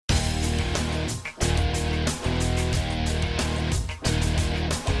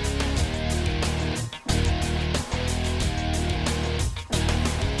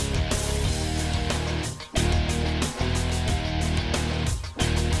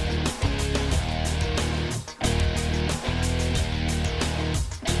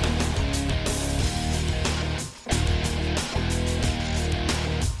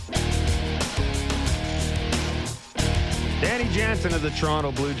captain of the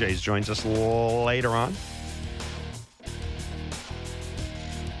Toronto Blue Jays, joins us later on.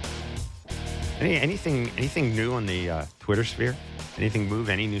 Anything new on the Twitter sphere? Anything move?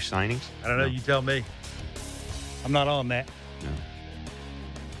 Any new signings? I don't know. You tell me. I'm not on that. No.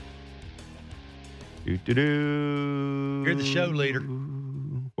 Do-do-do. You're the show leader.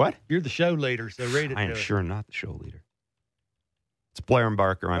 What? You're the show leader, so read it. I am sure not the show leader. It's Blair and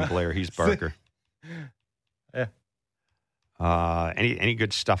Barker. I'm Blair. He's Barker. Yeah. Any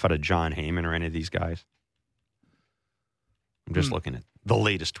good stuff out of John Heyman or any of these guys? I'm just looking at the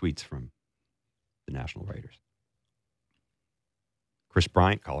latest tweets from the National Writers. Chris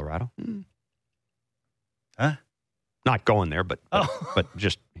Bryant, Colorado. Huh? Not going there, but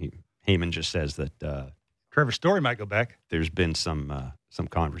just Heyman just says that Trevor Story might go back. There's been some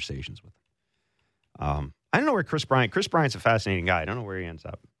conversations with him. I don't know where Chris Bryant's a fascinating guy. I don't know where he ends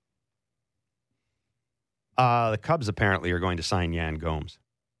up. The Cubs apparently are going to sign Yan Gomes.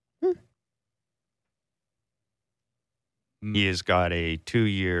 He has got a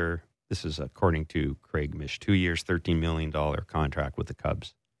 2-year, this is according to Craig Mish, 2 years, $13 million contract with the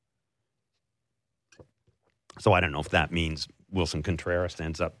Cubs. So I don't know if that means Wilson Contreras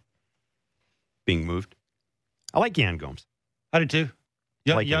ends up being moved. I like Yan Gomes. I do too.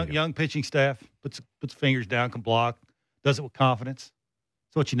 Young pitching staff, puts fingers down, can block, does it with confidence.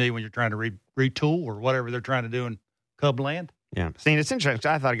 That's what you need when you're trying to retool or whatever they're trying to do in Cub land. Yeah. See, it's interesting.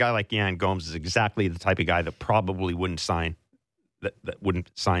 I thought a guy like Yan Gomes is exactly the type of guy that probably wouldn't sign, that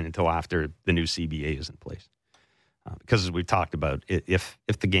wouldn't sign until after the new CBA is in place. Because as we've talked about, if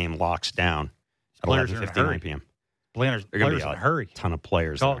the game locks down at 11:59 p.m., players in a hurry. Ton of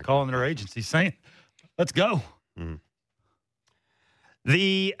players calling their agency saying, let's go. Mm-hmm.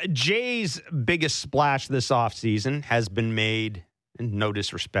 The Jays' biggest splash this offseason has been made, and no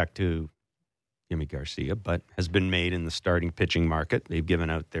disrespect to Jimmy Garcia, but has been made in the starting pitching market. They've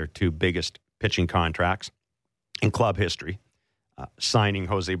given out their 2 biggest pitching contracts in club history, signing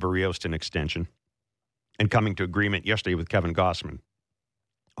Jose Barrios to an extension and coming to agreement yesterday with Kevin Gausman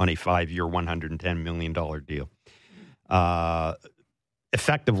on a 5-year, $110 million deal.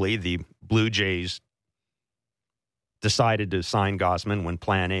 Effectively, the Blue Jays decided to sign Gausman when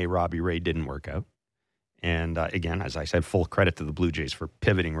Plan A, Robbie Ray, didn't work out. And again, as I said, full credit to the Blue Jays for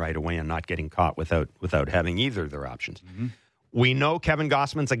pivoting right away and not getting caught without having either of their options. Mm-hmm. We know Kevin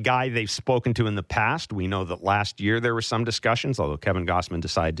Gausman's a guy they've spoken to in the past. We know that last year there were some discussions, although Kevin Gausman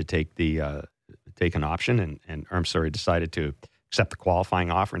decided to take an option decided to accept the qualifying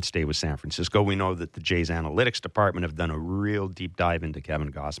offer and stay with San Francisco. We know that the Jays analytics department have done a real deep dive into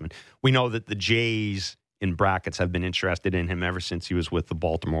Kevin Gausman. We know that the Jays, in brackets, have been interested in him ever since he was with the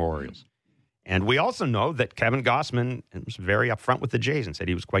Baltimore Orioles. And we also know that Kevin Gausman was very upfront with the Jays and said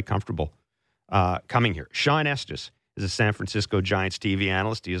he was quite comfortable coming here. Sean Estes is a San Francisco Giants TV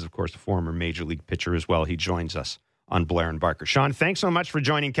analyst. He is, of course, a former Major League pitcher as well. He joins us on Blair and Barker. Sean, thanks so much for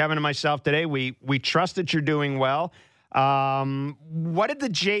joining Kevin and myself today. We trust that you're doing well. What did the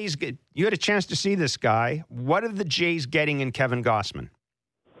Jays get? You had a chance to see this guy. What are the Jays getting in Kevin Gausman?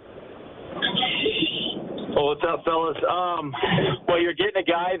 Well, what's up, fellas? Well, you're getting a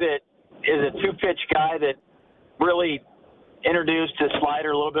guy that is a 2-pitch guy that really introduced his slider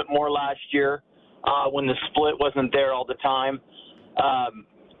a little bit more last year when the split wasn't there all the time.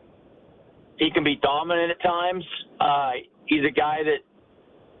 He can be dominant at times. He's a guy that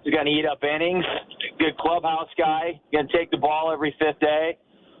is going to eat up innings, good clubhouse guy, going to take the ball every 5th day.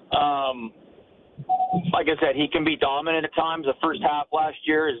 Like I said, he can be dominant at times. The first half last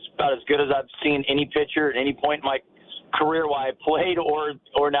year is about as good as I've seen any pitcher at any point in my career while I played or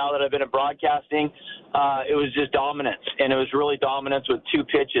now that I've been in broadcasting. It was just dominance, and it was really dominance with 2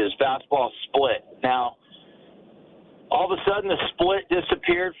 pitches, fastball split. Now, all of a sudden the split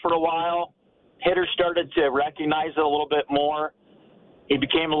disappeared for a while. Hitters started to recognize it a little bit more. He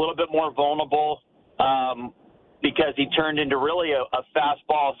became a little bit more vulnerable because he turned into really a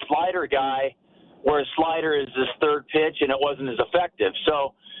fastball slider guy, where his slider is his 3rd pitch and it wasn't as effective.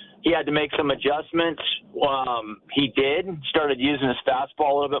 So he had to make some adjustments. He did, started using his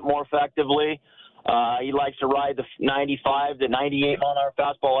fastball a little bit more effectively. He likes to ride the 95 to 98 mile-an-hour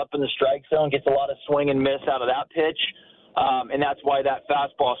fastball up in the strike zone, gets a lot of swing and miss out of that pitch. And that's why that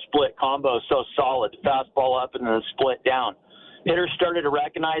fastball split combo is so solid. Fastball up and then the split down. Hitters started to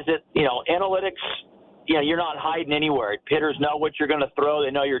recognize it. Analytics, you're not hiding anywhere. Hitters know what you're going to throw.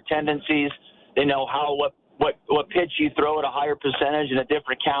 They know your tendencies. They know what pitch you throw at a higher percentage in a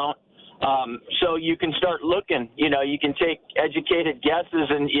different count. So you can start looking. You can take educated guesses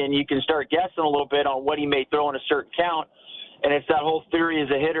and you can start guessing a little bit on what he may throw in a certain count. And it's that whole theory as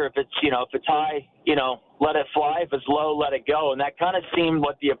a hitter. If it's high, let it fly. If it's low, let it go. And that kind of seemed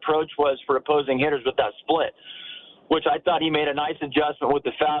what the approach was for opposing hitters with that split, which I thought he made a nice adjustment with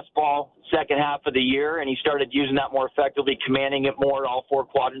the fastball second half of the year, and he started using that more effectively, commanding it more at all four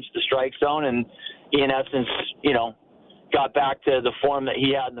quadrants of the strike zone, and in essence, got back to the form that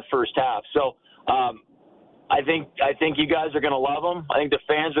he had in the first half. So I think you guys are going to love him. I think the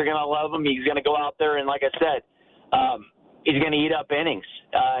fans are going to love him. He's going to go out there, and like I said, he's going to eat up innings.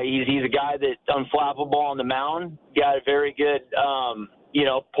 He's a guy that's unflappable on the mound. Got a very good,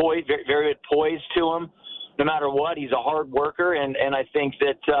 poise, very, very good poise to him. No matter what, he's a hard worker, and I think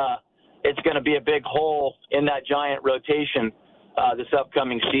that it's going to be a big hole in that Giant rotation this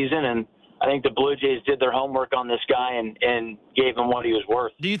upcoming season. And I think the Blue Jays did their homework on this guy and gave him what he was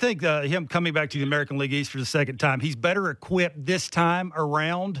worth. Do you think him coming back to the American League East for the second time, he's better equipped this time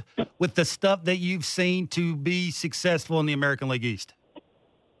around with the stuff that you've seen to be successful in the American League East?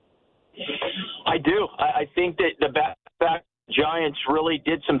 I do. I think that the back Giants really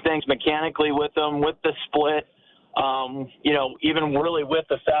did some things mechanically with him, with the split, even really with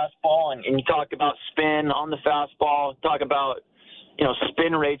the fastball. And you talk about spin on the fastball, talk about,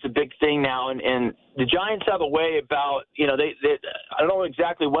 spin rate's a big thing now. And the Giants have a way about, they I don't know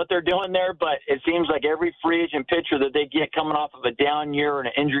exactly what they're doing there, but it seems like every free agent pitcher that they get coming off of a down year or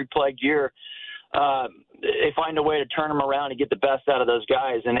an injury-plagued year, they find a way to turn them around and get the best out of those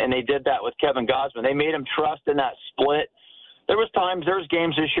guys. And they did that with Kevin Gausman. They made him trust in that split. There was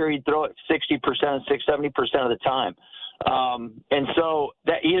games this year he'd throw it 60%, 70% of the time. And so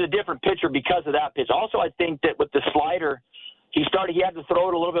that he's a different pitcher because of that pitch. Also, I think that with the slider, he had to throw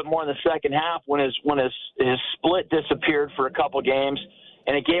it a little bit more in the second half when his split disappeared for a couple games,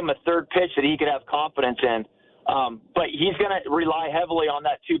 and it gave him a third pitch that he could have confidence in. But he's going to rely heavily on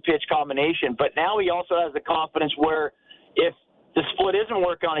that two-pitch combination. But now he also has the confidence where if the split isn't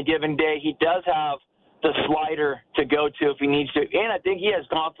working on a given day, he does have the slider to go to if he needs to. And I think he has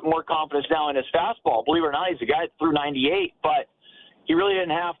more confidence now in his fastball. Believe it or not, he's a guy that threw 98, but he really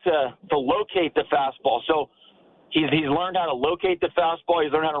didn't have to locate the fastball. So he's learned how to locate the fastball.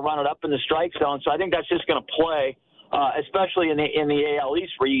 He's learned how to run it up in the strike zone. So I think that's just going to play, especially in the AL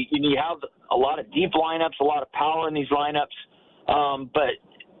East, where you have a lot of deep lineups, a lot of power in these lineups. But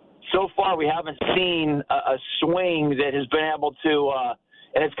so far we haven't seen a swing that has been able to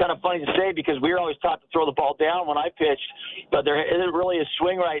and it's kind of funny to say because we were always taught to throw the ball down when I pitched, but there isn't really a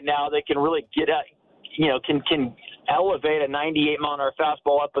swing right now that can really get at, can elevate a 98-mile-an-hour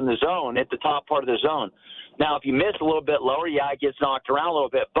fastball up in the zone at the top part of the zone. Now, if you miss a little bit lower, it gets knocked around a little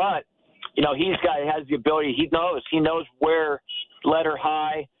bit, but has the ability. He knows where letter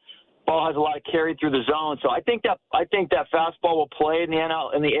high. Ball has a lot of carry through the zone, so I think that fastball will play in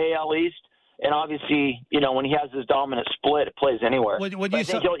the AL East. And obviously, when he has his dominant split, it plays anywhere. I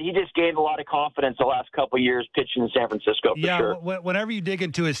think he just gained a lot of confidence the last couple of years pitching in San Francisco, for sure. Whenever you dig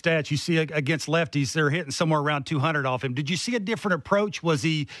into his stats, you see against lefties, they're hitting somewhere around 200 off him. Did you see a different approach? Was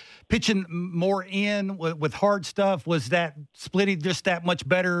he pitching more in with hard stuff? Was that splitting just that much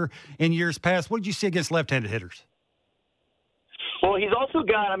better in years past? What did you see against left-handed hitters? Well, he's also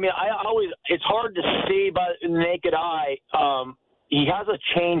got, it's hard to see by the naked eye. He has a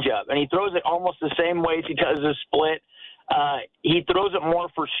changeup, and he throws it almost the same way as he does his split. He throws it more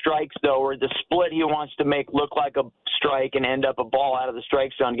for strikes, though, where the split he wants to make look like a strike and end up a ball out of the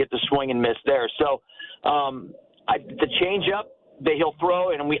strike zone, get the swing and miss there. So the changeup that he'll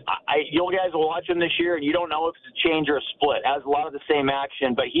throw, and you guys will watch him this year, and you don't know if it's a change or a split. It has a lot of the same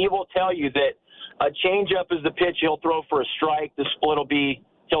action, but he will tell you that a changeup is the pitch he'll throw for a strike. The split will be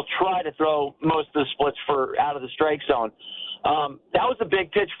he'll try to throw most of the splits for out of the strike zone. That was a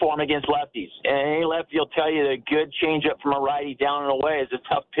big pitch for him against lefties. And any lefty will tell you that a good changeup from a righty down and away is a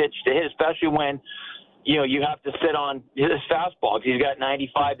tough pitch to hit, especially when, you have to sit on his fastball because he's got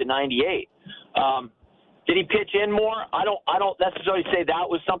 95 to 98. Did he pitch in more? I don't necessarily say that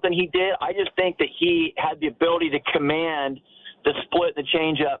was something he did. I just think that he had the ability to command the split, the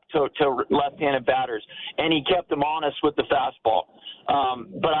changeup to left-handed batters, and he kept them honest with the fastball.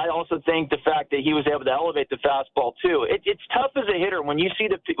 But I also think the fact that he was able to elevate the fastball too. It's tough as a hitter when you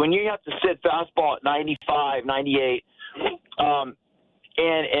have to sit fastball at 95, 98, and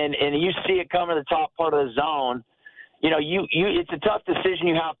you see it coming to the top part of the zone. It's a tough decision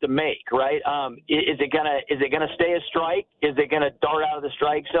you have to make, right? Is it gonna stay a strike? Is it gonna dart out of the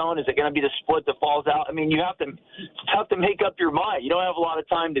strike zone? Is it gonna be the split that falls out? It's tough to make up your mind. You don't have a lot of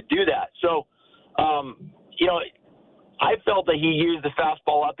time to do that. So, I felt that he used the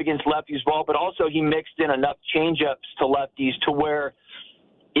fastball up against lefties well, but also he mixed in enough changeups to lefties to where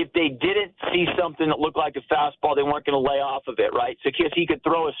if they didn't see something that looked like a fastball, they weren't going to lay off of it, right? So he could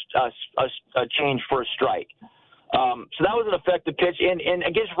throw a change for a strike. So that was an effective pitch. And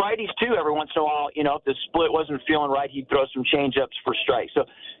against righties, too, every once in a while, you know, if the split wasn't feeling right, he'd throw some change-ups for strikes. So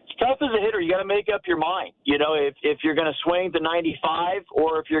it's tough as a hitter. You got to make up your mind, you know, if you're going to swing to 95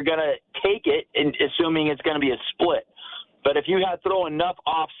 or if you're going to take it, and assuming it's going to be a split. But if you throw enough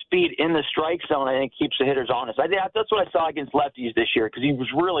off speed in the strike zone, I think it keeps the hitters honest. That's what I saw against lefties this year because he was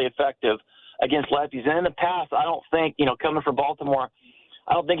really effective against lefties. And in the past, I don't think, you know, coming from Baltimore,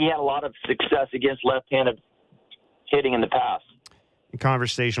 I don't think he had a lot of success against left-handed hitting in the past. In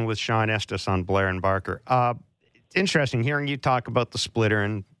conversation with Sean Estes on Blair and Barker. It's interesting hearing you talk about the splitter,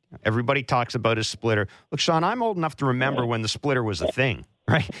 and everybody talks about his splitter. Look, Sean, I'm old enough to remember when the splitter was a thing,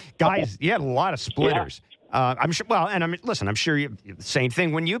 right? Guys, you had a lot of splitters. Yeah. I'm sure. Well, and I'm sure you same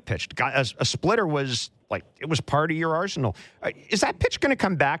thing when you pitched. A splitter was like it was part of your arsenal. Is that pitch going to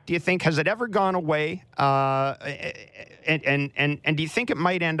come back? Do you think? Has it ever gone away? And do you think it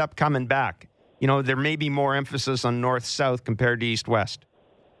might end up coming back? You know, there may be more emphasis on north-south compared to east-west.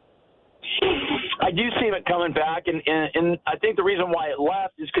 I do see it coming back, and I think the reason why it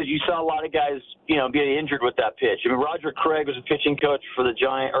left is because you saw a lot of guys, you know, getting injured with that pitch. I mean, Roger Craig was a pitching coach for the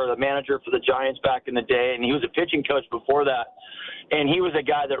the manager for the Giants back in the day, and he was a pitching coach before that, and he was a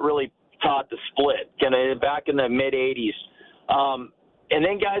guy that really taught the split, back in the mid-'80s. And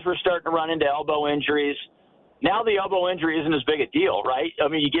then guys were starting to run into elbow injuries. Now the elbow injury isn't as big a deal, right? I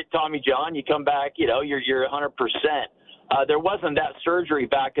mean, you get Tommy John, you come back, you know, you're 100%. There wasn't that surgery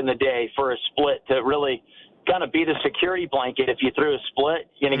back in the day for a split to really kind of be the security blanket. If you threw a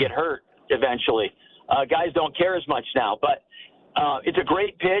split, you're going to get hurt eventually. Guys don't care as much now, but it's a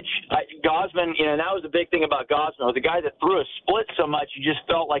great pitch. Gausman, you know, that was the big thing about Gausman. Was the guy that threw a split so much, you just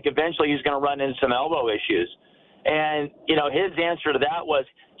felt like eventually he was going to run into some elbow issues. And, you know, his answer to that was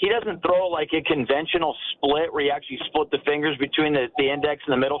he doesn't throw like a conventional split where you actually split the fingers between the index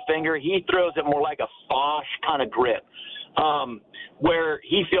and the middle finger. He throws it more like a Foch kind of grip, where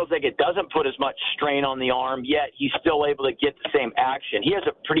he feels like it doesn't put as much strain on the arm, yet he's still able to get the same action. He has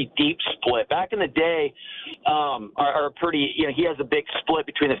a pretty deep split. Back in the day, he has a big split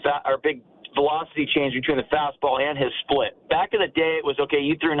between big velocity change between the fastball and his split. Back in the day, it was, okay,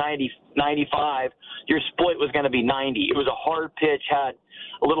 you threw 90, 95, your split was going to be 90. It was a hard pitch, had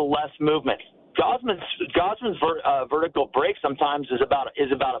a little less movement. Gausman's vertical break sometimes is about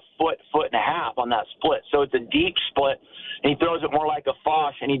a foot and a half on that split. So it's a deep split, and he throws it more like a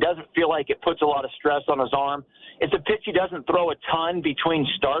Foch, and he doesn't feel like it puts a lot of stress on his arm. It's a pitch he doesn't throw a ton between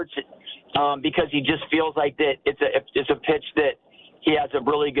starts because he just feels like that it's a pitch that he has a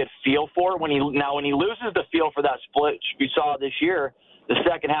really good feel for. When he loses the feel for that split, which we saw this year, the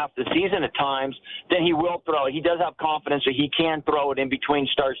second half of the season at times, then he will throw. He does have confidence that he can throw it in between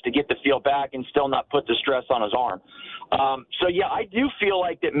starts to get the feel back and still not put the stress on his arm. So, yeah, I do feel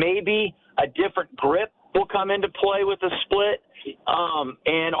like that maybe a different grip will come into play with a split.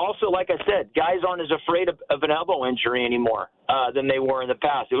 And also, like I said, guys aren't as afraid of an elbow injury anymore than they were in the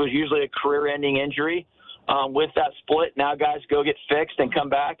past. It was usually a career-ending injury. With that split, now guys go get fixed and come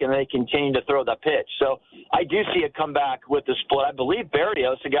back, and they continue to throw that pitch. So I do see a comeback with the split. I believe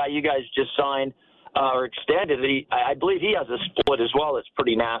Berrios, the guy you guys just signed or extended, I believe he has a split as well that's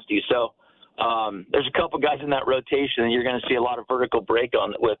pretty nasty. So there's a couple guys in that rotation that you're going to see a lot of vertical break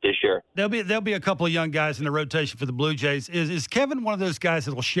on with this year. There'll be a couple of young guys in the rotation for the Blue Jays. Is Kevin one of those guys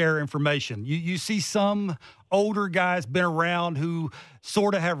that will share information? You see some older guys been around who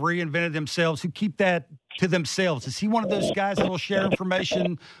sort of have reinvented themselves, who keep that to themselves. Is he one of those guys that will share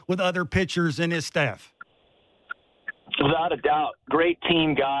information with other pitchers and his staff? Without a doubt. Great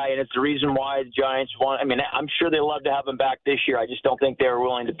team guy, and it's the reason why the Giants won. I mean, I'm sure they love to have him back this year. I just don't think they were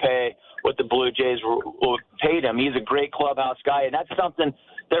willing to pay what the Blue Jays paid him. He's a great clubhouse guy, and that's something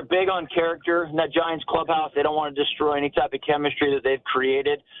they're big on character in that Giants clubhouse. They don't want to destroy any type of chemistry that they've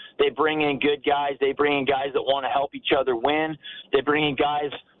created. They bring in good guys. They bring in guys that want to help each other win. They bring in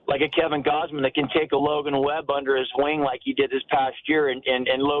guys like a Kevin Gausman that can take a Logan Webb under his wing like he did this past year. And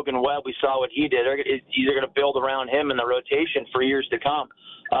Logan Webb, we saw what he did. They're going to build around him in the rotation for years to come.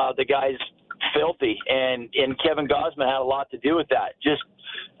 The guy's filthy, and Kevin Gausman had a lot to do with that. Just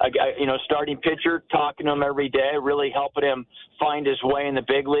starting pitcher, talking to him every day, really helping him find his way in the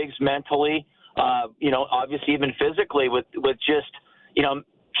big leagues mentally, obviously even physically with just,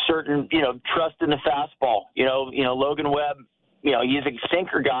 certain, trust in the fastball. Logan Webb, he's a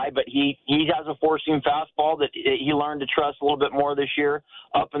sinker guy, but he has a four-seam fastball that he learned to trust a little bit more this year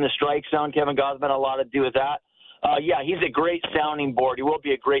up in the strike zone. Kevin Gausman had a lot to do with that. yeah, he's a great sounding board. He will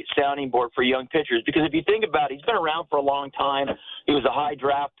be a great sounding board for young pitchers because if you think about it, he's been around for a long time. He was a high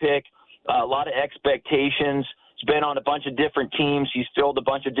draft pick, a lot of expectations. He's been on a bunch of different teams. He's filled a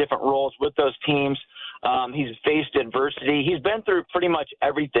bunch of different roles with those teams. He's faced adversity. He's been through pretty much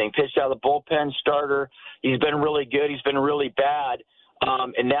everything. Pitched out of the bullpen, starter. He's been really good. He's been really bad.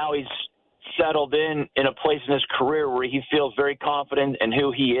 And now he's settled in a place in his career where he feels very confident in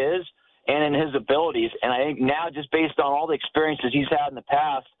who he is and in his abilities. And I think now, just based on all the experiences he's had in the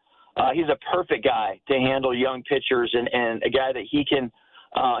past, he's a perfect guy to handle young pitchers and a guy that he can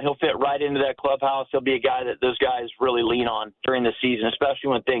he'll fit right into that clubhouse. He'll be a guy that those guys really lean on during the season, especially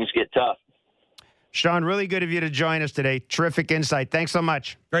when things get tough. Sean, really good of you to join us today. Terrific insight. Thanks so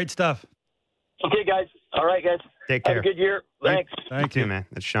much. Great stuff. Okay, guys. All right, guys. Take care. Have a good year. Thanks. Thank you, man.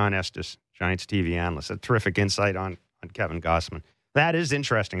 That's Sean Estes, Giants TV analyst. A terrific insight on Kevin Gausman. That is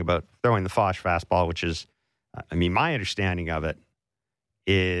interesting about throwing the Foch fastball, which is, my understanding of it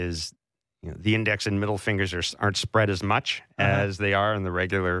is, the index and middle fingers aren't spread as much as they are in the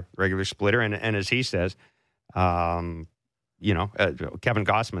regular splitter. And as he says, Kevin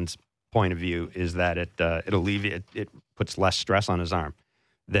Gausman's point of view is that it puts less stress on his arm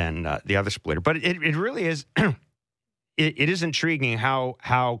than the other splitter. But it really is it is intriguing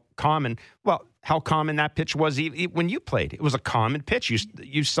how common that pitch was when you played. It was a common pitch.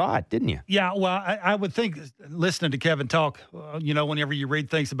 You saw it, didn't you? Yeah, well, I would think, listening to Kevin talk, whenever you read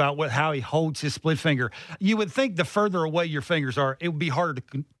things about how he holds his split finger, you would think the further away your fingers are, it would be harder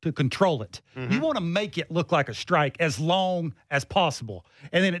to control it. Mm-hmm. You want to make it look like a strike as long as possible,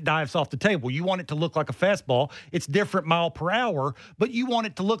 and then it dives off the table. You want it to look like a fastball. It's different mile per hour, but you want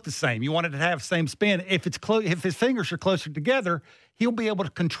it to look the same. You want it to have the same spin. If his fingers are closer together, he'll be able to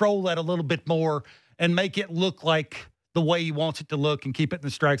control that a little bit more and make it look like the way he wants it to look and keep it in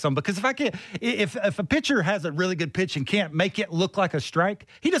the strike zone. Because if a pitcher has a really good pitch and can't make it look like a strike,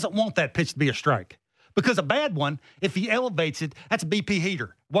 he doesn't want that pitch to be a strike. Because a bad one, if he elevates it, that's a BP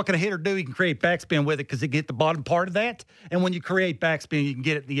heater. What can a hitter do? He can create backspin with it because he can get the bottom part of that. And when you create backspin, you can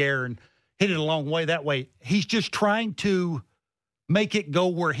get it in the air and hit it a long way that way. He's just trying to make it go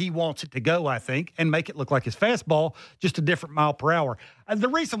where he wants it to go, I think, and make it look like his fastball, just a different mile per hour. The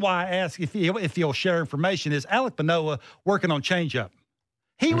reason why I ask if he'll share information is Alek Manoah working on changeup.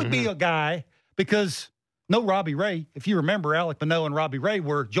 He would be a guy because no Robbie Ray. If you remember, Alek Manoah and Robbie Ray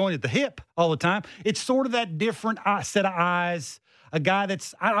were joined at the hip all the time. It's sort of that different set of eyes, a guy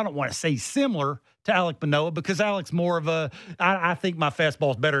that's, I don't want to say similar to Alek Manoah because Alek's more of I think my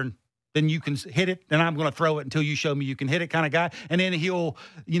fastball's better than you can hit it, and I'm going to throw it until you show me you can hit it kind of guy. And then he'll,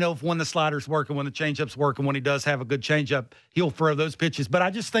 when the slider's working, when the changeup's working, when he does have a good changeup, he'll throw those pitches. But I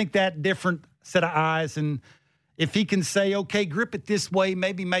just think that different set of eyes, and if he can say, okay, grip it this way,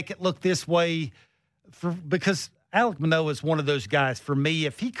 maybe make it look this way, because Alek Manoah is one of those guys for me.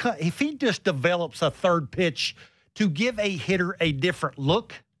 If he just develops a third pitch to give a hitter a different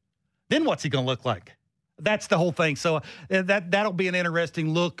look, then what's he going to look like? That's the whole thing. So that'll be an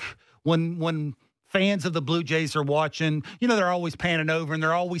interesting look. When fans of the Blue Jays are watching, they're always panning over and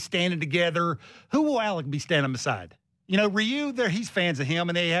they're always standing together. Who will Alek be standing beside? Ryu, he's fans of him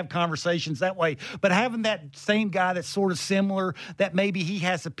and they have conversations that way. But having that same guy that's sort of similar, that maybe he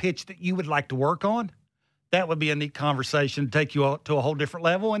has a pitch that you would like to work on, that would be a neat conversation to take you to a whole different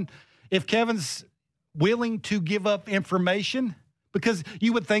level. And if Kevin's willing to give up information, because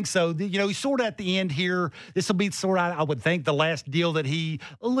you would think so. He's sort of at the end here. This will be sort of, I would think, the last deal a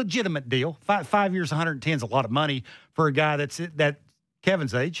legitimate deal. 5 years, 110 is a lot of money for a guy that's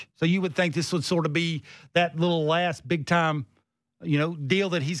Kevin's age. So you would think this would sort of be that little last big time, deal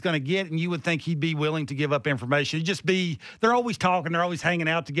that he's going to get. And you would think he'd be willing to give up information. It'd just be, they're always talking. They're always hanging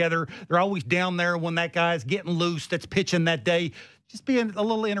out together. They're always down there when that guy's getting loose, that's pitching that day. Just be a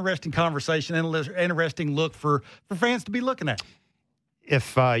little interesting conversation and an interesting look for fans to be looking at.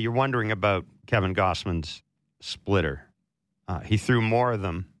 If you're wondering about Kevin Gausman's splitter, he threw more of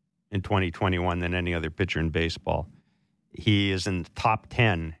them in 2021 than any other pitcher in baseball. He is in the top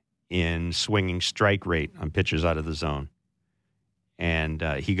 10 in swinging strike rate on pitches out of the zone. And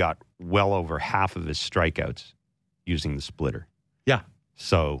he got well over half of his strikeouts using the splitter. Yeah.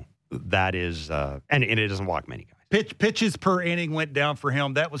 So that is, and it doesn't walk many guys. Pitches per inning went down for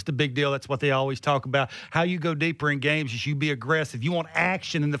him. That was the big deal. That's what they always talk about. How you go deeper in games is you be aggressive. You want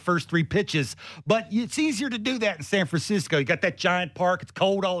action in the first three pitches. But it's easier to do that in San Francisco. You got that giant park. It's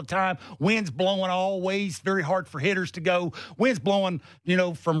cold all the time. Wind's blowing all ways. Very hard for hitters to go. Wind's blowing,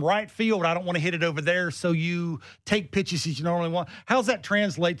 from right field. I don't want to hit it over there. So you take pitches that you normally want. How's that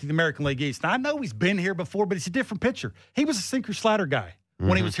translate to the American League East? Now, I know he's been here before, but it's a different pitcher. He was a sinker slider guy.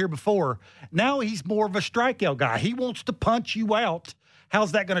 when he was here before. Now he's more of a strikeout guy. He wants to punch you out.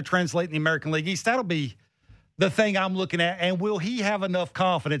 How's that going to translate in the American League East? That'll be the thing I'm looking at. And will he have enough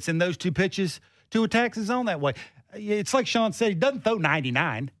confidence in those two pitches to attack the zone that way? It's like Sean said, he doesn't throw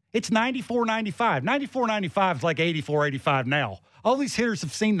 99. It's 94, 95. 94, 95 is like 84, 85 now. All these hitters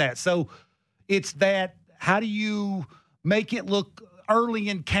have seen that. So it's that, how do you make it look early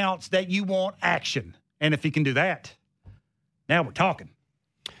in counts that you want action? And if he can do that, now we're talking.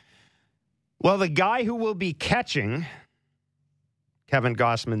 Well, the guy who will be catching Kevin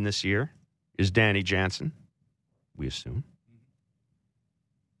Gausman this year is Danny Jansen, we assume.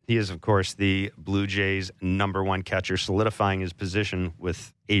 He is, of course, the Blue Jays' number one catcher, solidifying his position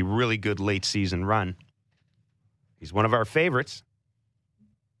with a really good late-season run. He's one of our favorites.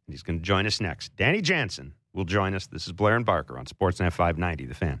 He's going to join us next. Danny Jansen will join us. This is Blair and Barker on Sportsnet 590,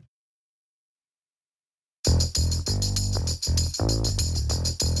 The Fan.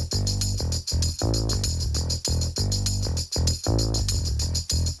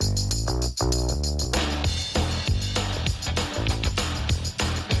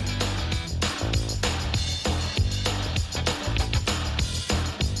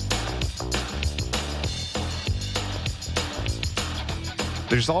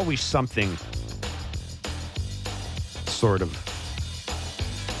 There's always something sort of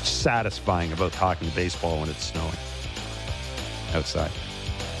satisfying about talking baseball when it's snowing outside.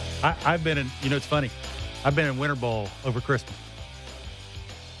 I've been in, it's funny. I've been in winter ball over Christmas.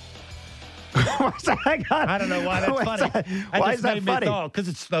 What's that? I don't know why that's funny. Why is that funny? Because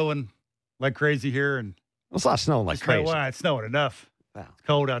it's snowing like crazy here. And it's not snowing like crazy. Why? It's snowing enough. Wow. It's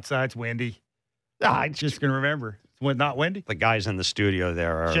cold outside. It's windy. I'm just going to remember. It's not windy. The guys in the studio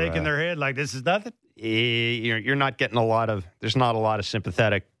there are shaking their head like this is nothing. You're not getting there's not a lot of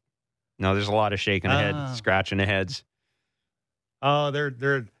sympathetic. No, there's a lot of shaking the head, scratching the heads. Oh,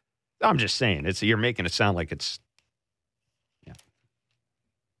 they're. I'm just saying, you're making it sound like it's. Yeah.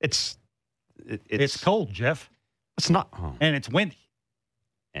 It's cold, Jeff. It's not, and it's windy.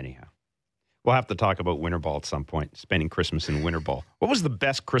 Anyhow, we'll have to talk about winter ball at some point. Spending Christmas in winter ball. What was the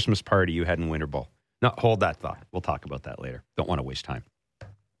best Christmas party you had in winter ball? No, hold that thought. We'll talk about that later. Don't want to waste time.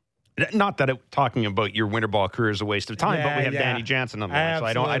 Not that talking about your winter ball career is a waste of time, but we have Danny Jansen on the line,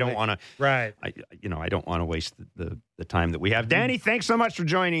 so I don't want to. Right. I don't want to waste the time that we have. Danny, thanks so much for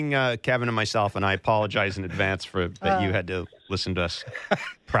joining Kevin and myself, and I apologize in advance for that you had to listen to us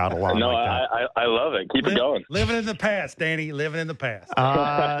proud along. No, like that. I love it. Keep it going. Living in the past, Danny. Living in the past.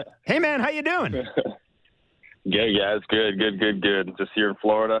 Hey, man, how you doing? Good, yeah, it's good. Just here in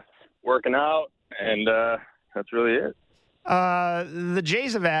Florida, working out, and that's really it. The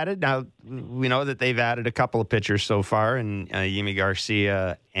Jays have added. Now, we know that they've added a couple of pitchers so far, and Yimi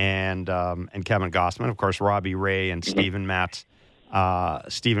Garcia and Kevin Gausman. Of course, Robbie Ray and Steven Matz.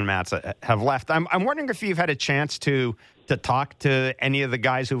 Steven Matz have left. I'm wondering if you've had a chance to talk to any of the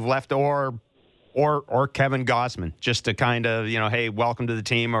guys who've left, or Kevin Gausman, just to kind of, hey, welcome to the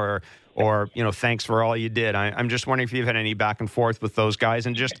team, or thanks for all you did. I'm just wondering if you've had any back and forth with those guys,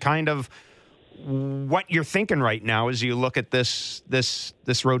 and just kind of what you're thinking right now as you look at this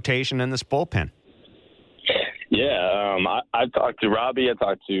rotation and this bullpen. Yeah, I've talked to Robbie, I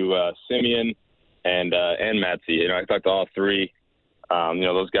talked to Simeon, and Matzy. I talked to all three.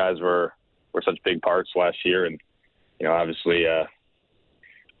 Those guys were such big parts last year, and obviously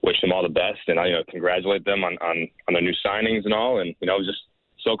wish them all the best, and I congratulate them on their new signings and all, and just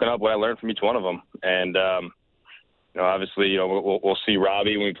soaking up what I learned from each one of them, and obviously, we'll see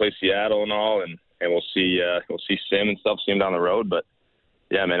Robbie when we play Seattle and all, and we'll see Sim and stuff, see him down the road. But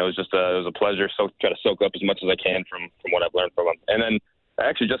yeah, man, it was a pleasure. So try to soak up as much as I can from what I've learned from him. And then I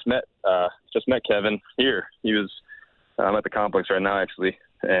actually just met Kevin here. I'm at the complex right now actually,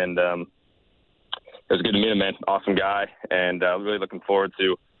 and it was good to meet him, man. Awesome guy, and really looking forward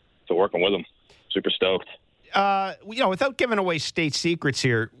to working with him. Super stoked. Without giving away state secrets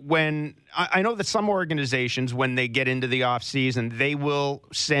here, when I know that some organizations, when they get into the off season, they will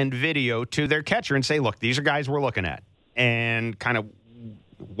send video to their catcher and say, look, these are guys we're looking at, and kind of,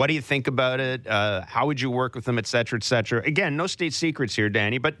 what do you think about it? How would you work with them, et cetera, et cetera? Again, no state secrets here,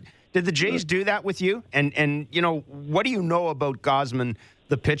 Danny, but did the Jays do that with you? And what do you know about Gausman,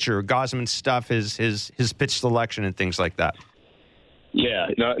 the pitcher, Gausman's stuff, his pitch selection and things like that? Yeah,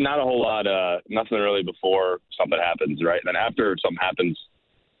 not a whole lot. Nothing really before something happens, right? And then after something happens,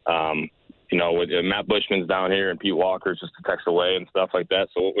 with Matt Bushman's down here and Pete Walker's just to text away and stuff like that.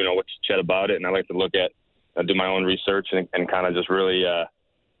 So we'll chat about it, and I like to look at, do my own research and kind of just really,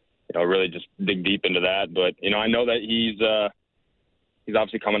 really just dig deep into that. But I know that he's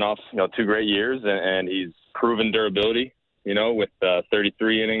obviously coming off 2 great years, and he's proven durability. with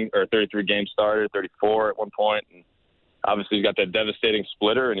 33 games started, 34 at one point. And obviously he's got that devastating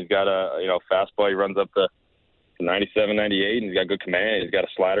splitter, and he's got a, fastball. He runs up to 97, 98, and he's got good command. He's got a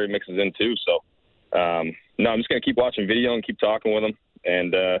slider he mixes in too. So, no, I'm just going to keep watching video and keep talking with him.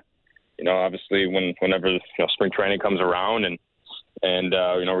 And, obviously whenever, spring training comes around and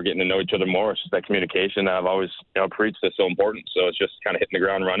we're getting to know each other more, it's just that communication that I've always, preached is so important. So it's just kind of hitting the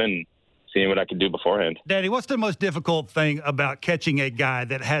ground running and seeing what I can do beforehand. Daddy, what's the most difficult thing about catching a guy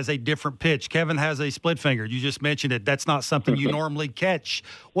that has a different pitch? Kevin has a split finger. You just mentioned it. That's not something you normally catch.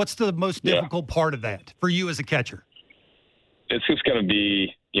 What's the most difficult part of that for you as a catcher? It's just going to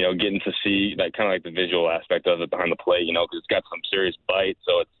be, getting to see that kind of like the visual aspect of it behind the plate, because it's got some serious bite.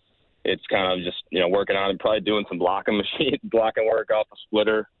 So it's kind of just, working on it, probably doing some blocking work off the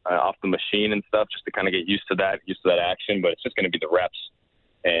splitter, off the machine and stuff, just to kind of get used to that action. But it's just going to be the reps.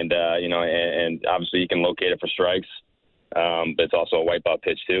 And, and obviously you can locate it for strikes. But it's also a wipeout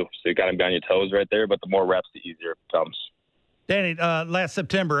pitch too. So you got to be on your toes right there, but the more reps, the easier it becomes. Danny, last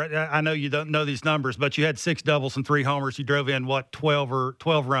September, I know you don't know these numbers, but you had 6 doubles and 3 homers. You drove in 12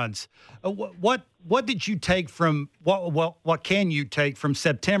 runs. What did you take from what can you take from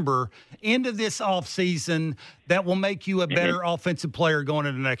September into this offseason that will make you a better offensive player going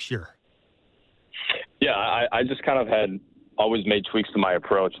into next year? Yeah, I just kind of had always made tweaks to my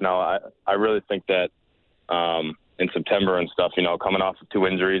approach. Now, I really think that in September and stuff, coming off of 2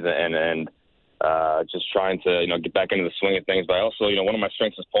 injuries and just trying to, get back into the swing of things. But I also, one of my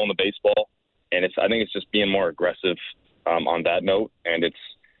strengths is pulling the baseball, and I think it's just being more aggressive on that note. And it's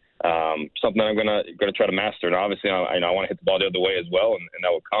something that I'm gonna try to master. And obviously, I want to hit the ball the other way as well, and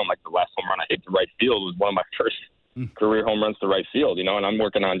that will come. Like the last home run I hit to right field was one of my first career home runs to right field. And I'm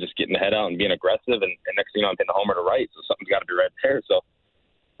working on just getting the head out and being aggressive. And next thing I'm hitting the homer to right, so something's got to be right there. So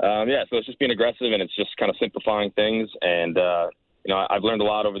so it's just being aggressive, and it's just kind of simplifying things. And I've learned a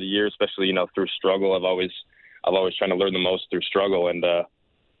lot over the years, especially through struggle. I've always trying to learn the most through struggle. And I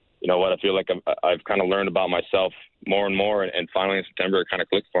feel like I've kind of learned about myself more and more, and finally in September it kind of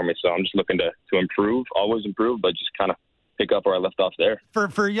clicked for me. So I'm just looking to improve, always improve, but just kind of pick up where I left off there.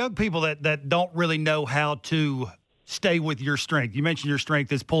 For young people that don't really know how to stay with your strength, you mentioned your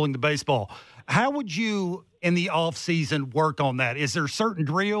strength is pulling the baseball. How would you in the off season work on that? Is there certain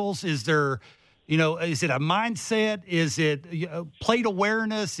drills? Is there is it a mindset? Is it plate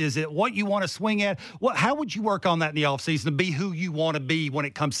awareness? Is it what you want to swing at? How would you work on that in the offseason to be who you want to be when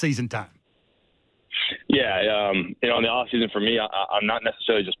it comes season time? Yeah, in the offseason for me, I'm not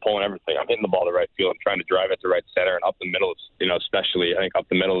necessarily just pulling everything. I'm hitting the ball to right field. I'm trying to drive it to right center, and up the middle, especially. I think up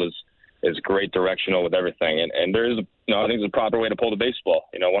the middle is great directional with everything. And there is, I think there's a proper way to pull the baseball.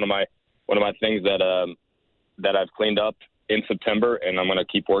 One of my things that I've cleaned up in September, and I'm going to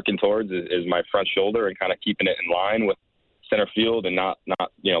keep working towards is my front shoulder and kind of keeping it in line with center field and not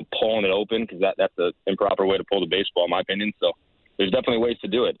pulling it open, because that's the improper way to pull the baseball, in my opinion. So there's definitely ways to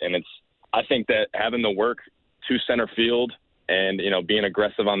do it, and I think that having the work to center field and being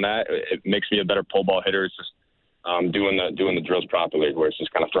aggressive on that, it makes me a better pull ball hitter. It's just doing the drills properly, where it's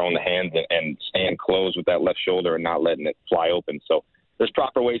just kind of throwing the hands and staying closed with that left shoulder and not letting it fly open. So there's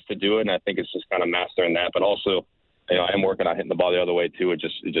proper ways to do it, and I think it's just kind of mastering that, but also I am working on hitting the ball the other way too. It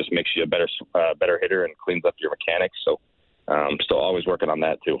just makes you a better hitter and cleans up your mechanics. So still always working on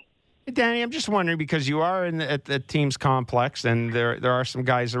that too. Hey, Danny, I'm just wondering, because you are at the team's complex and there are some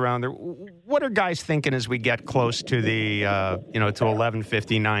guys around there. What are guys thinking as we get close to the to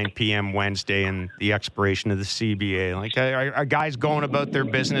 11:59 p.m. Wednesday and the expiration of the CBA? Like, are guys going about their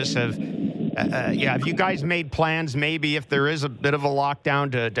business? Have you guys made plans? Maybe if there is a bit of a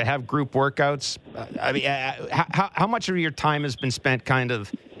lockdown to have group workouts. How much of your time has been spent kind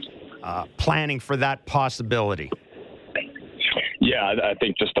of planning for that possibility? Yeah, I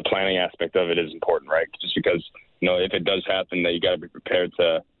think just the planning aspect of it is important, right? Just because, if it does happen, that you got to be prepared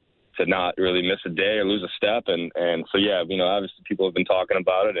to not really miss a day or lose a step. And so, yeah, obviously people have been talking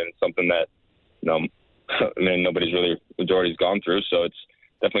about it, and it's something that, majority's gone through. So it's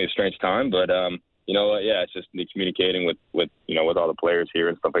definitely a strange time, but, it's just communicating with all the players here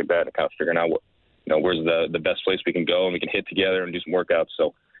and stuff like that, and kind of figuring out where's the best place we can go and we can hit together and do some workouts.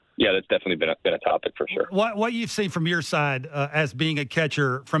 So, yeah, that's definitely been a topic for sure. What you've seen from your side as being a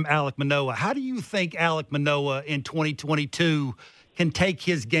catcher from Alek Manoah, how do you think Alek Manoah in 2022 can take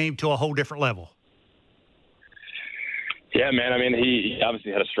his game to a whole different level? Yeah, man. I mean, he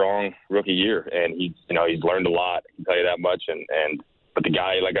obviously had a strong rookie year, and he's learned a lot. I can tell you that much. But the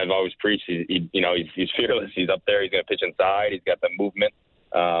guy, like I've always preached, he's fearless. He's up there. He's going to pitch inside. He's got the movement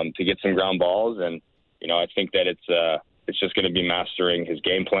to get some ground balls, and I think that it's just going to be mastering his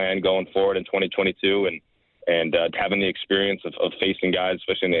game plan going forward in 2022, and And having the experience of facing guys,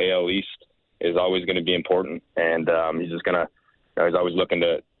 especially in the AL East, is always going to be important. And he's just going to, he's always looking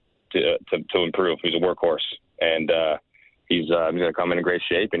to improve. He's a workhorse, and he's going to come in great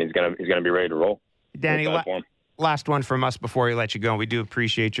shape, and he's going to be ready to roll. Danny, last one from us before we let you go. We do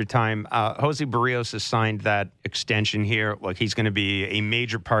appreciate your time. Jose Barrios has signed that extension here. Look, he's going to be a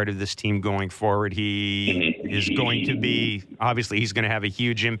major part of this team going forward. He is going to be, obviously, he's going to have a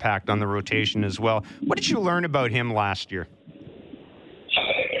huge impact on the rotation as well. What did you learn about him last year?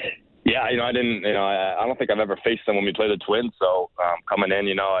 Yeah, I don't think I've ever faced him when we played the Twins. So coming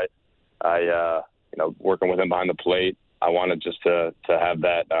in, I working with him behind the plate, I wanted just to have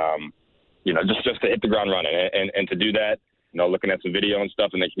that, just to hit the ground running, and to do that, looking at some video and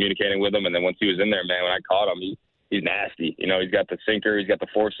stuff, and then communicating with him. And then once he was in there, man, when I caught him, he's nasty. He's got the sinker, he's got the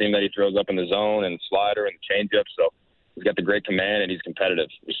four seam that he throws up in the zone, and the slider and the changeup. So he's got the great command, and he's competitive.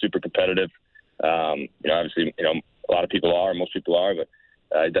 He's super competitive. Obviously, a lot of people are, most people are, but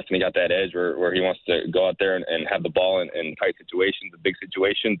he definitely got that edge where he wants to go out there and have the ball in tight situations, the big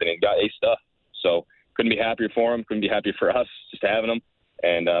situations, and he's got ace stuff. So couldn't be happier for him. Couldn't be happier for us just having him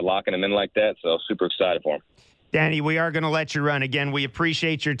and locking him in like that. So super excited for him. Danny, we are going to let you run. Again, we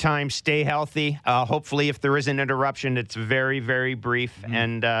appreciate your time. Stay healthy. Hopefully, if there is an interruption, it's very, very brief. Mm-hmm.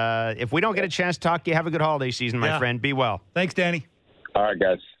 And if we don't get a chance to talk to you, have a good holiday season, my friend. Be well. Thanks, Danny. All right,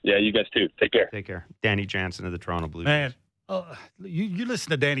 guys. Yeah, you guys too. Take care. Take care. Danny Jansen of the Toronto Blue Jays. Man. You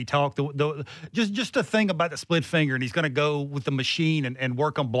listen to Danny talk. Just a thing about the split finger, and he's going to go with the machine and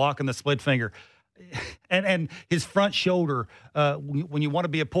work on blocking the split finger, and his front shoulder. When you want to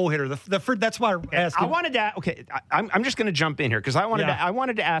be a pull hitter, that's why I asked him. I wanted to. Okay, I'm just going to jump in here because I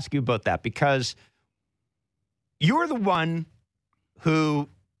wanted to ask you about that because you're the one who,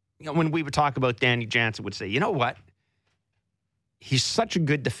 when we would talk about Danny Jansen, would say, you know what, he's such a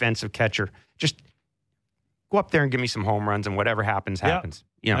good defensive catcher. Just go up there and give me some home runs, and whatever happens. And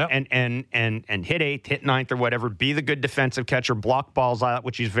hit eighth, hit ninth, or whatever. Be the good defensive catcher, block balls out,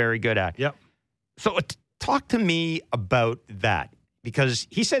 which he's very good at. Yep. So talk to me about that, because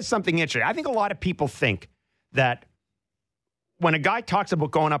he said something interesting. I think a lot of people think that when a guy talks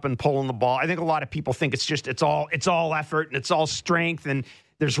about going up and pulling the ball, I think a lot of people think it's all effort and it's all strength, and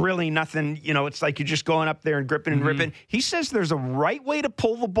there's really nothing. It's like you're just going up there and gripping and ripping. He says there's a right way to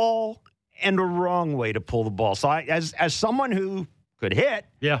pull the ball and a wrong way to pull the ball. So as someone who could hit,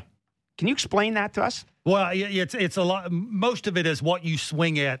 can you explain that to us? Well, it's a lot. Most of it is what you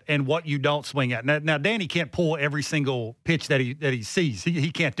swing at and what you don't swing at. Now Danny can't pull every single pitch that he sees.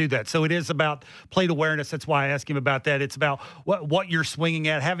 He can't do that. So it is about plate awareness. That's why I asked him about that. It's about what you're swinging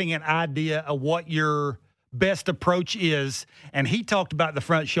at, having an idea of what your best approach is. And he talked about the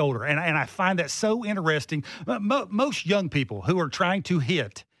front shoulder, and I find that so interesting. Most young people who are trying to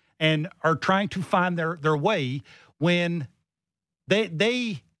hit and are trying to find their way, when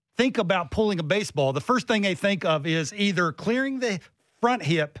they think about pulling a baseball, the first thing they think of is either clearing the front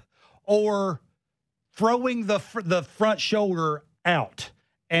hip or throwing the front shoulder out.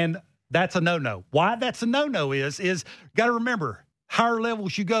 And that's a no-no. Why that's a no-no is got to remember, higher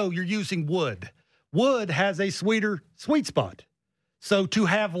levels you go, you're using wood. Wood has a sweet spot. So to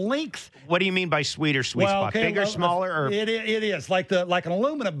have length. What do you mean by sweet spot? Bigger, smaller? Or? It is. Like an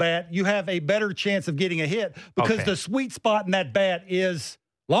aluminum bat, you have a better chance of getting a hit because the sweet spot in that bat is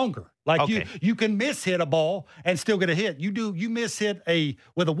longer. Like you can miss hit a ball and still get a hit. You miss hit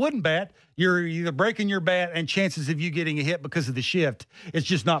with a wooden bat, you're either breaking your bat, and chances of you getting a hit because of the shift, it's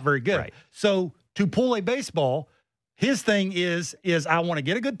just not very good. Right. So to pull a baseball, his thing is I want to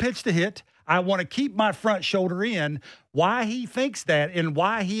get a good pitch to hit. I want to keep my front shoulder in. Why he thinks that and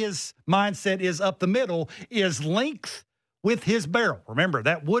why his mindset is up the middle is length with his barrel. Remember,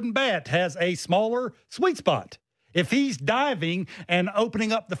 that wooden bat has a smaller sweet spot. If he's diving and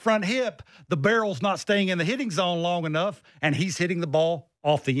opening up the front hip, the barrel's not staying in the hitting zone long enough, and he's hitting the ball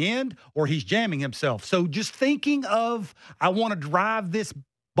off the end or he's jamming himself. So just thinking of, I want to drive this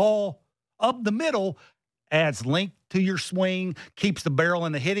ball up the middle, adds length to your swing, keeps the barrel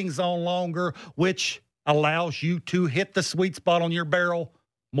in the hitting zone longer, which allows you to hit the sweet spot on your barrel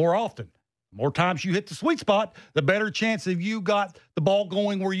more often. More times you hit the sweet spot, the better chance of you got the ball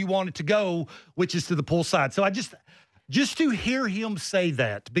going where you want it to go, which is to the pull side. So I just to hear him say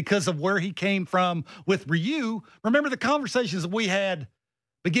that because of where he came from with Ryu, remember the conversations that we had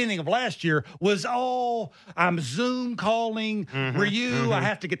beginning of last year was I'm Zoom calling Ryu. I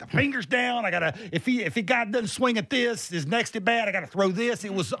have to get the fingers down. I gotta if he doesn't swing at this, his next at bat, I gotta throw this.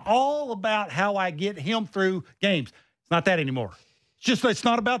 It was all about how I get him through games. It's not that anymore. It's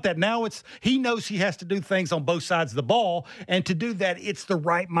not about that. Now he knows he has to do things on both sides of the ball, and to do that, it's the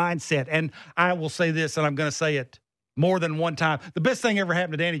right mindset. And I will say this, and I'm going to say it more than one time. The best thing ever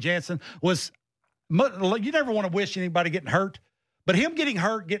happened to Danny Jansen was, you never want to wish anybody getting hurt, but him getting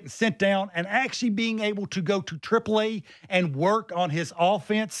hurt, getting sent down, and actually being able to go to AAA and work on his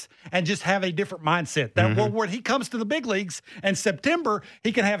offense and just have a different mindset. That when he comes to the big leagues in September,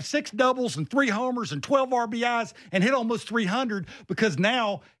 he can have 6 doubles and 3 homers and 12 RBIs and hit almost 300, because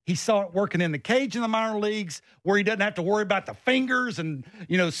now he saw it working in the cage in the minor leagues, where he doesn't have to worry about the fingers and,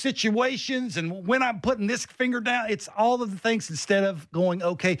 situations and when I'm putting this finger down. It's all of the things, instead of going,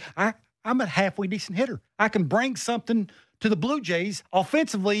 okay, I'm a halfway decent hitter. I can bring something to the Blue Jays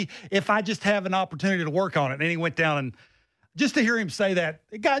offensively if I just have an opportunity to work on it. And he went down, and just to hear him say that,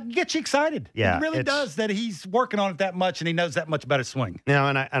 it gets you excited. Yeah, it really does, that he's working on it that much and he knows that much about his swing.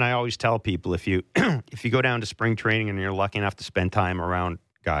 And I always tell people, if you if you go down to spring training and you're lucky enough to spend time around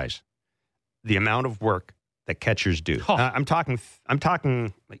guys, the amount of work that catchers do. I'm talking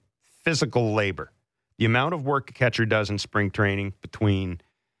like physical labor. The amount of work a catcher does in spring training between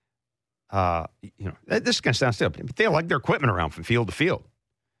this is going to sound stupid, but they lug their equipment around from field to field.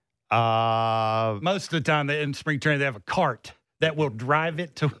 Most of the time in spring training, they have a cart that will drive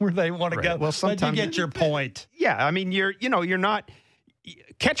it to where they want to go. Well, sometimes you get your point. Yeah, I mean, you're not.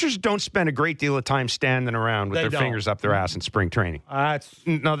 Catchers don't spend a great deal of time standing around with their fingers up their ass in spring training.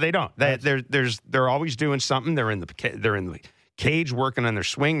 No, they don't. They're always doing something. They're in the cage working on their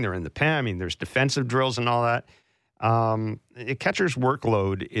swing. They're in the pen. I mean, there's defensive drills and all that. A catcher's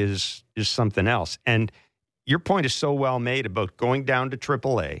workload is something else. And your point is so well made about going down to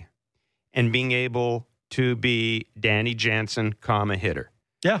AAA and being able to be Danny Jansen, hitter.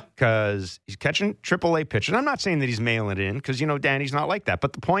 Yeah. Because he's catching AAA pitches. I'm not saying that he's mailing it in, because, Danny's not like that.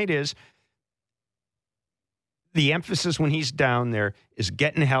 But the point is, the emphasis when he's down there is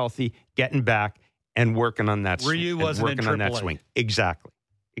getting healthy, getting back, and working on that swing. Ryu wasn't in AAA. On that swing.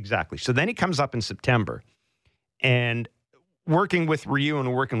 Exactly. So then he comes up in September, and working with Ryu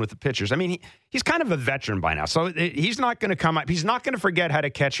and working with the pitchers. I mean, he's kind of a veteran by now. So he's not going to come up. He's not going to forget how to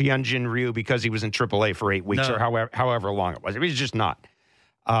catch Hyunjin Ryu because he was in AAA for 8 weeks or however long it was. He's just not.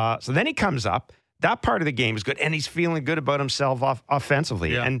 So then he comes up. That part of the game is good, and he's feeling good about himself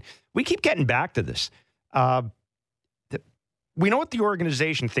offensively. Yeah. And we keep getting back to this. We know what the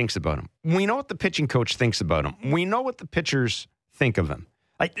organization thinks about him. We know what the pitching coach thinks about him. We know what the pitchers think of him.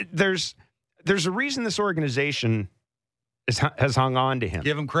 Like, there's a reason this organization has hung on to him.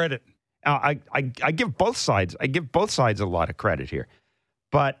 Give him credit. I give both sides. I give both sides a lot of credit here.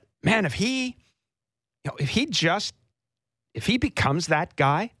 But man, if he becomes that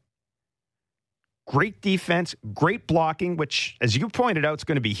guy, great defense, great blocking, which, as you pointed out, is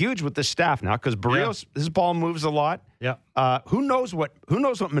going to be huge with this staff now, because Barrios, his ball moves a lot. Yeah. Who knows what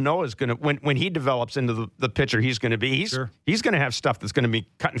Manoah is going to, when he develops into the pitcher he's going to be. He's going to have stuff that's going to be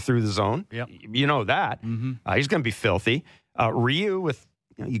cutting through the zone. Yeah. You know that. Mm-hmm. He's going to be filthy. Ryu,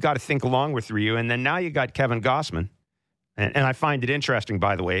 you got to think along with Ryu. And then now you got Kevin Gausman. And I find it interesting,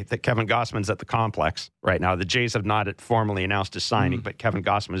 by the way, that Kevin Gausman's at the complex right now. The Jays have not formally announced his signing, but Kevin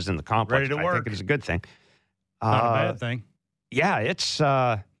Gausman is in the complex. Ready to work. I think it is a good thing. Not a bad thing. Yeah, there's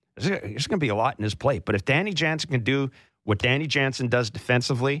going to be a lot in his plate. But if Danny Jansen can do what Danny Jansen does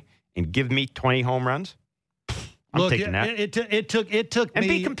defensively and give me 20 home runs, I'm taking that. It took and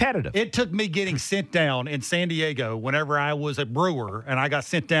me, be competitive. It took me getting sent down in San Diego whenever I was a Brewer, and I got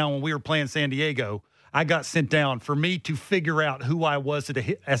sent down when we were playing San Diego. I got sent down for me to figure out who I was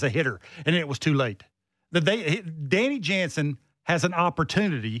as a hitter, and it was too late. Danny Jansen has an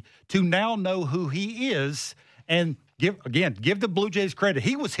opportunity to now know who he is, and give the Blue Jays credit.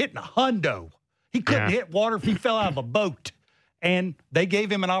 He was hitting a hundo. He couldn't hit water if he fell out of a boat, and they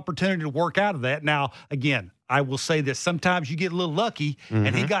gave him an opportunity to work out of that. Now, again, I will say this. Sometimes you get a little lucky,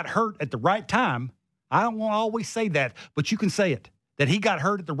 and he got hurt at the right time. I don't want to always say that, but you can say it. That he got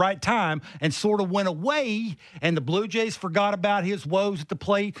hurt at the right time and sort of went away, and the Blue Jays forgot about his woes at the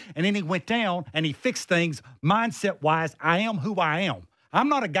plate, and then he went down and he fixed things mindset-wise. I am who I am. I'm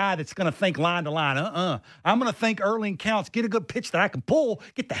not a guy that's going to think line to line. I'm going to think early in counts, get a good pitch that I can pull,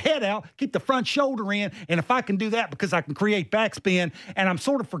 get the head out, keep the front shoulder in, and if I can do that because I can create backspin, and I'm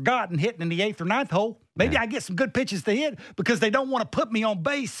sort of forgotten hitting in the 8th or 9th hole, maybe I get some good pitches to hit because they don't want to put me on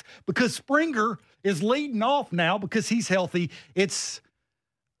base because Springer is leading off now because he's healthy.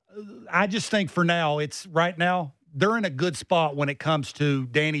 I just think for now, right now, they're in a good spot when it comes to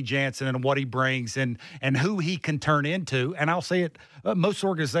Danny Jansen and what he brings and who he can turn into. And I'll say it, most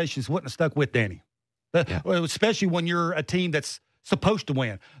organizations wouldn't have stuck with Danny, especially when you're a team that's supposed to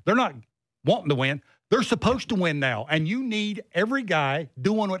win. They're not wanting to win. They're supposed to win now, and you need every guy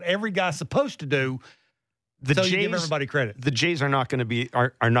doing what every guy's supposed to do. You give everybody credit. The Jays are not going to be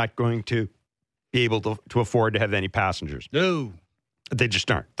not going to be able to afford to have any passengers. No, they just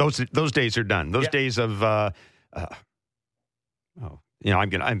aren't. Those days are done. Those days of I'm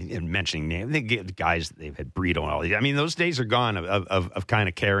mentioning names. The guys they've had Brito and all these. I mean, those days are gone of kind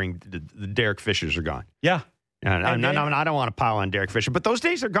of carrying. The Derek Fishers are gone. Yeah. And I don't want to pile on Derek Fisher, but those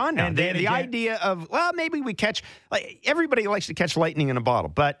days are gone now. The idea of, maybe we catch, everybody likes to catch lightning in a bottle,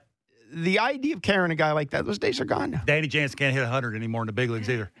 but the idea of carrying a guy like that, those days are gone now. Danny Jansen can't hit 100 anymore in the big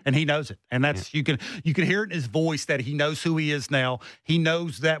leagues either, and he knows it. And that's you can hear it in his voice that he knows who he is now. He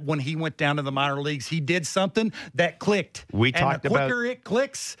knows that when he went down to the minor leagues, he did something that clicked. The quicker it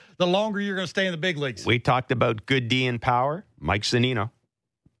clicks, the longer you're going to stay in the big leagues. We talked about good D and power. Mike Zunino.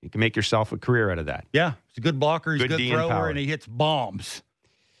 You can make yourself a career out of that. Yeah, he's a good blocker, he's a good thrower, and he hits bombs.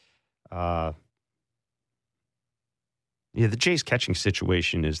 The Jays catching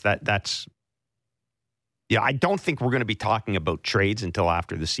situation is that's. Yeah, I don't think we're going to be talking about trades until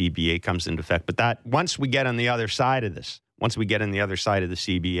after the CBA comes into effect. But that once we get on the other side of this, once we get on the other side of the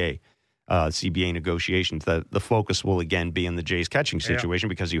CBA negotiations, the focus will again be in the Jays catching situation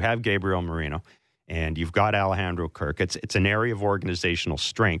because you have Gabriel Moreno. And you've got Alejandro Kirk. It's an area of organizational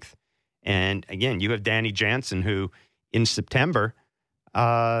strength. And, again, you have Danny Jansen, who in September...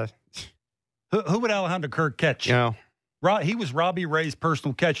 Who would Alejandro Kirk catch? He was Robbie Ray's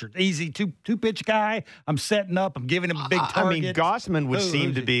personal catcher. Easy, two-pitch guy. I'm setting up. I'm giving him a big target. I mean, Gossman would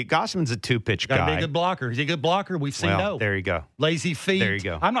seem to be... Gossman's a two-pitch guy. Got to be a good blocker. Is he a good blocker? We've seen no. There you go. Lazy feet. There you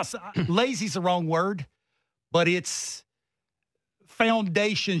go. I'm not... Lazy's the wrong word, but it's...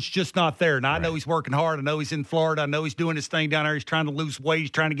 Foundation's just not there. And I know he's working hard. I know he's in Florida. I know he's doing his thing down there. He's trying to lose weight.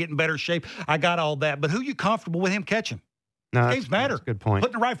 He's trying to get in better shape. I got all that. But who you comfortable with him catching? No, games matter. That's a good point.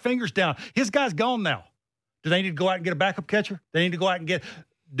 Putting the right fingers down. His guy's gone now. Do they need to go out and get a backup catcher? They need to go out and get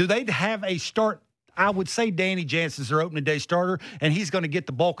 – do they have a start? I would say Danny Jansen's their opening day starter, and he's going to get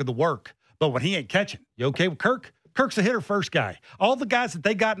the bulk of the work. But when he ain't catching, you okay with Kirk? Kirk's a hitter first guy. All the guys that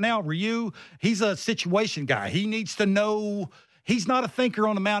they got now, Ryu, he's a situation guy. He needs to know – he's not a thinker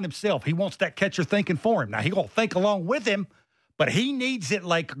on the mound himself. He wants that catcher thinking for him. Now, he'll think along with him, but he needs it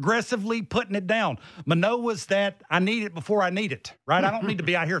like aggressively putting it down. Manoah's that I need it before I need it, right? I don't need to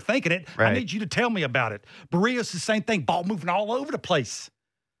be out here thinking it. Right. I need you to tell me about it. Barrios, the same thing, ball moving all over the place.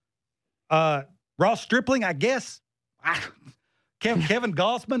 Ross Stripling, I guess. Kevin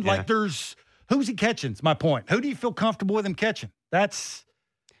Gossman, like there's – who's he catching is my point. Who do you feel comfortable with him catching? That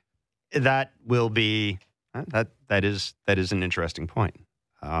will be – that is an interesting point,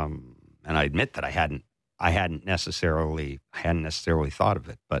 and I admit that I hadn't necessarily thought of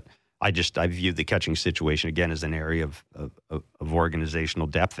it, but I view the catching situation again as an area of organizational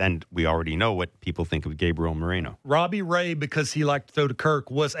depth, and we already know what people think of Gabriel Moreno. Robbie Ray, because he liked to throw to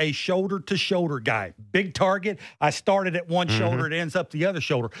Kirk, was a shoulder-to-shoulder guy. Big target. I started at one shoulder. It ends up the other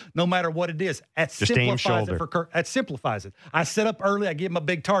shoulder. No matter what it is. That simplifies it for Kirk. That simplifies it. I set up early. I give him a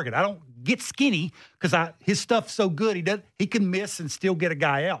big target. I don't get skinny because his stuff's so good. He can miss and still get a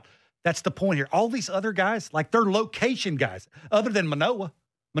guy out. That's the point here. All these other guys, like they're location guys, other than Manoah.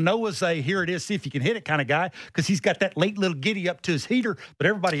 Manoah's a here it is, see if you can hit it kind of guy because he's got that late little giddy up to his heater, but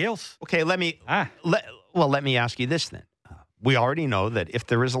everybody else. Okay, let me ask you this then. We already know that if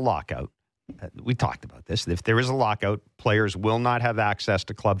there is a lockout, we talked about this, if there is a lockout, players will not have access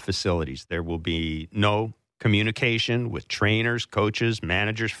to club facilities. There will be no communication with trainers, coaches,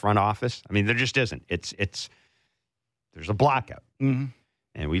 managers, front office. I mean, there just isn't. There's a blackout. Mm-hmm.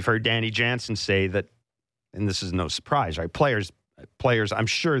 And we've heard Danny Jansen say that, and this is no surprise, right? Players, I'm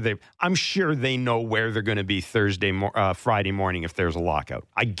sure they know where they're going to be Friday morning if there's a lockout.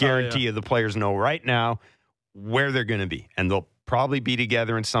 I guarantee you the players know right now where they're going to be, and they'll probably be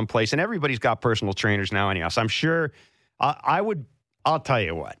together in some place. And everybody's got personal trainers now anyhow. So I'm sure I'll tell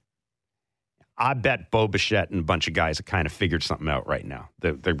you what. I bet Bo Bichette and a bunch of guys have kind of figured something out right now.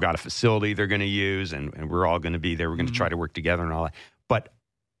 They've got a facility they're going to use, and we're all going to be there. We're going to try to work together and all that. But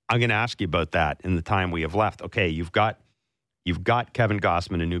I'm going to ask you about that in the time we have left. Okay, you've got Kevin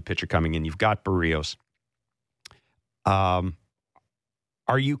Gossman, a new pitcher coming in. You've got Barrios. Are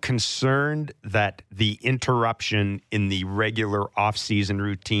you concerned that the interruption in the regular offseason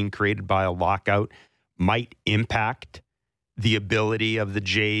routine created by a lockout might impact the ability of the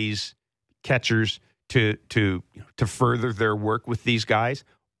Jays catchers to further their work with these guys?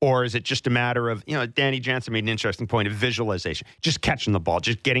 Or is it just a matter of, Danny Jansen made an interesting point of visualization, just catching the ball,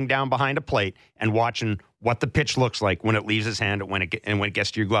 just getting down behind a plate and watching what the pitch looks like when it leaves his hand and when it gets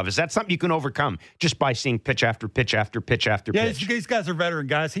to your glove. Is that something you can overcome just by seeing pitch after pitch after pitch after pitch? Yeah, these guys are veteran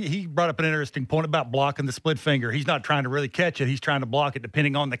guys. He brought up an interesting point about blocking the split finger. He's not trying to really catch it. He's trying to block it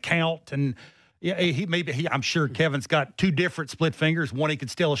depending on the count. And yeah, I'm sure Kevin's got two different split fingers. One he can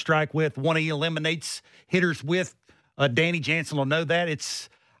steal a strike with, one he eliminates hitters with. Danny Jansen will know that.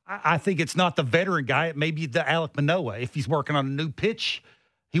 I think it's not the veteran guy. It may be the Alek Manoah. If he's working on a new pitch,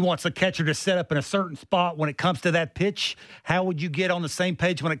 he wants the catcher to set up in a certain spot when it comes to that pitch. How would you get on the same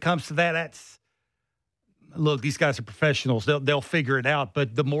page when it comes to that? Look, these guys are professionals. They'll figure it out.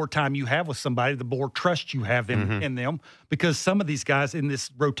 But the more time you have with somebody, the more trust you have in them. Because some of these guys in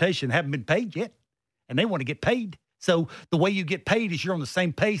this rotation haven't been paid yet, and they want to get paid. So the way you get paid is you're on the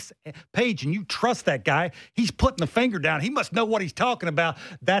same page and you trust that guy. He's putting the finger down. He must know what he's talking about.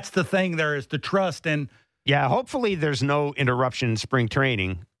 That's the thing there is the trust. And yeah, hopefully there's no interruption in spring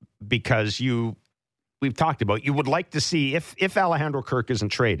training because we've talked about, you would like to see if Alejandro Kirk isn't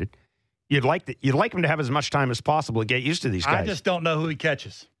traded, you'd like him to have as much time as possible to get used to these guys. I just don't know who he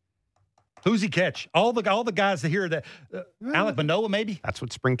catches. Who's he catch? All the guys that hear that Alek Manoah maybe? That's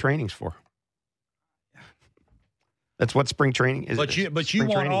what spring training's for. That's what spring training is. But you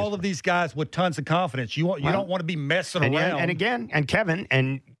want all of these guys with tons of confidence. You don't want to be messing around. And Kevin,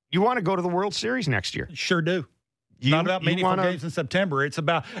 and you want to go to the World Series next year. Sure do. It's not about meaningful games in September. It's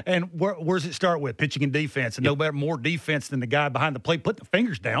about, and where's it start with? Pitching and defense. And no better, more defense than the guy behind the plate putting the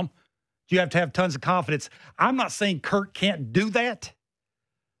fingers down. You have to have tons of confidence. I'm not saying Kirk can't do that,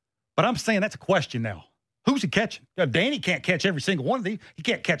 but I'm saying that's a question now. Who's he catching? Danny can't catch every single one of these. He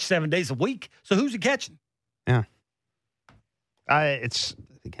can't catch 7 days a week. So who's he catching? Yeah. It's,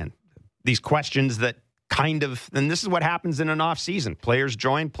 again, these questions that kind of, and this is what happens in an off season. Players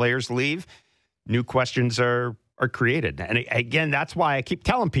join, players leave, new questions are created. And again, that's why I keep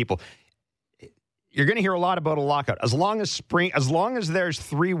telling people, you're going to hear a lot about a lockout. As long as there's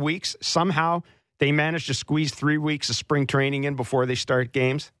 3 weeks, somehow they manage to squeeze 3 weeks of spring training in before they start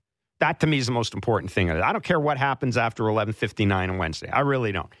games. That to me is the most important thing. I don't care what happens after 11:59 on Wednesday. I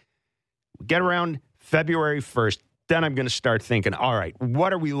really don't. Get around February 1st. Then I'm going to start thinking, all right,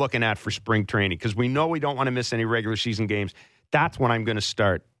 what are we looking at for spring training? Because we know we don't want to miss any regular season games. That's when I'm going to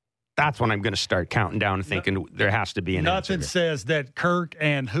start. That's when I'm going to start counting down and thinking there has to be an answer. Nothing says that Kirk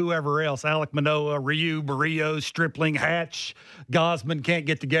and whoever else, Alek Manoah, Ryu, Barrios, Stripling, Hatch, Gosman can't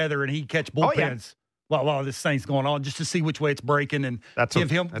get together and he catch bullpens. While this thing's going on, just to see which way it's breaking and give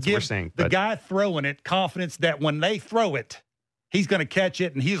the guy throwing it confidence that when they throw it, he's going to catch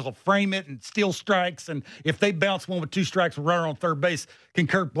it, and he'll frame it and steal strikes. And if they bounce one with 2 strikes with a runner on third base, can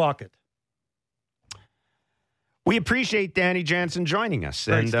Kirk block it? We appreciate Danny Jansen joining us.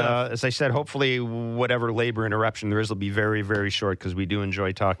 Great stuff. As I said, hopefully whatever labor interruption there is will be very, very short because we do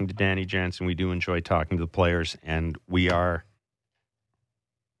enjoy talking to Danny Jansen. We do enjoy talking to the players, and we are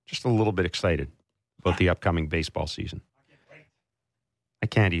just a little bit excited about the upcoming baseball season. I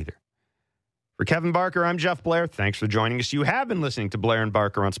can't either. For Kevin Barker, I'm Jeff Blair. Thanks for joining us. You have been listening to Blair and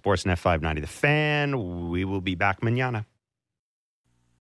Barker on Sportsnet 590. The Fan. We will be back mañana.